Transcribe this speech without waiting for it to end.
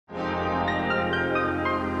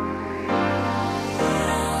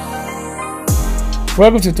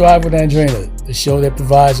Welcome to Thrive with Andrina, the show that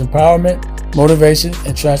provides empowerment, motivation,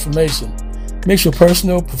 and transformation. Mix your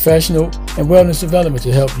personal, professional, and wellness development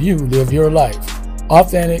to help you live your life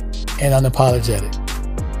authentic and unapologetic.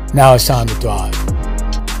 Now it's time to thrive.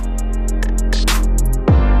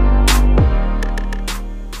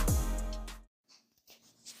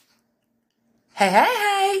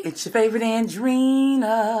 Hey, it's your favorite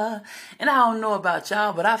Andrina. And I don't know about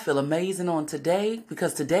y'all, but I feel amazing on today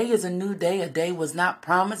because today is a new day. A day was not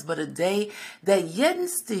promised, but a day that yet and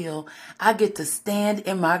still I get to stand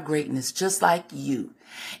in my greatness just like you.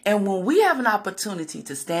 And when we have an opportunity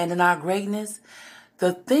to stand in our greatness,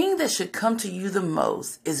 the thing that should come to you the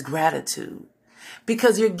most is gratitude.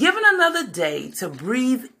 Because you're given another day to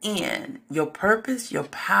breathe in your purpose, your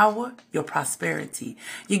power, your prosperity.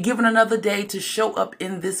 You're given another day to show up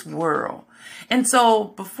in this world. And so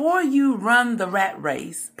before you run the rat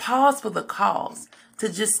race, pause for the cause to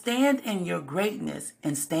just stand in your greatness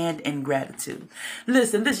and stand in gratitude.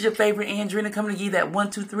 Listen, this is your favorite Andrina coming to give you that 1,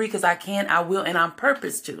 2, 3 because I can, I will, and I'm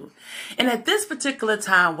purpose to. And at this particular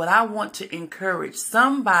time, what I want to encourage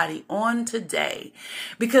somebody on today,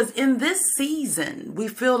 because in this season, we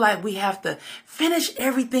feel like we have to finish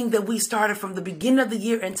everything that we started from the beginning of the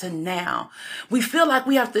year into now. We feel like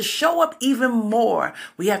we have to show up even more.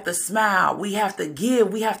 We have to smile. We have to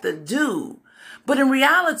give. We have to do. But in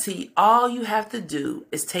reality, all you have to do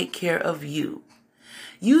is take care of you.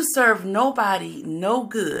 You serve nobody no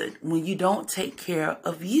good when you don't take care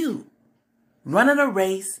of you. Running a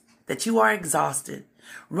race that you are exhausted,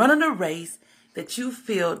 running a race that you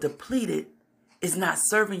feel depleted is not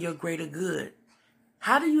serving your greater good.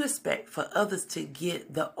 How do you expect for others to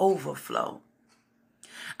get the overflow?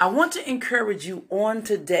 I want to encourage you on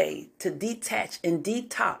today to detach and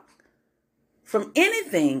detox from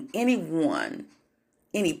anything, anyone,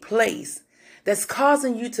 any place that's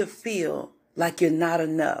causing you to feel like you're not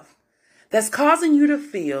enough. That's causing you to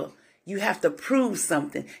feel you have to prove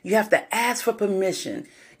something. You have to ask for permission.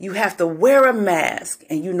 You have to wear a mask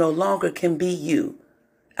and you no longer can be you.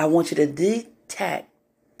 I want you to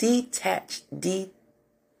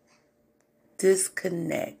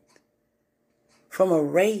disconnect from a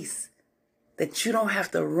race that you don't have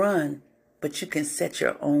to run, but you can set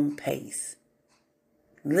your own pace.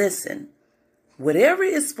 Listen, whatever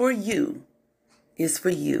is for you is for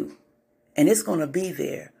you, and it's going to be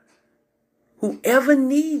there. Whoever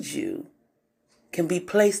needs you can be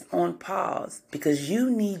placed on pause because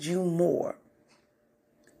you need you more.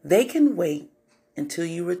 They can wait until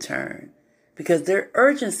you return because their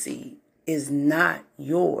urgency is not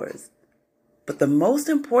yours. But the most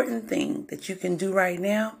important thing that you can do right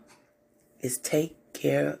now is take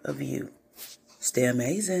care of you. Stay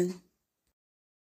amazing.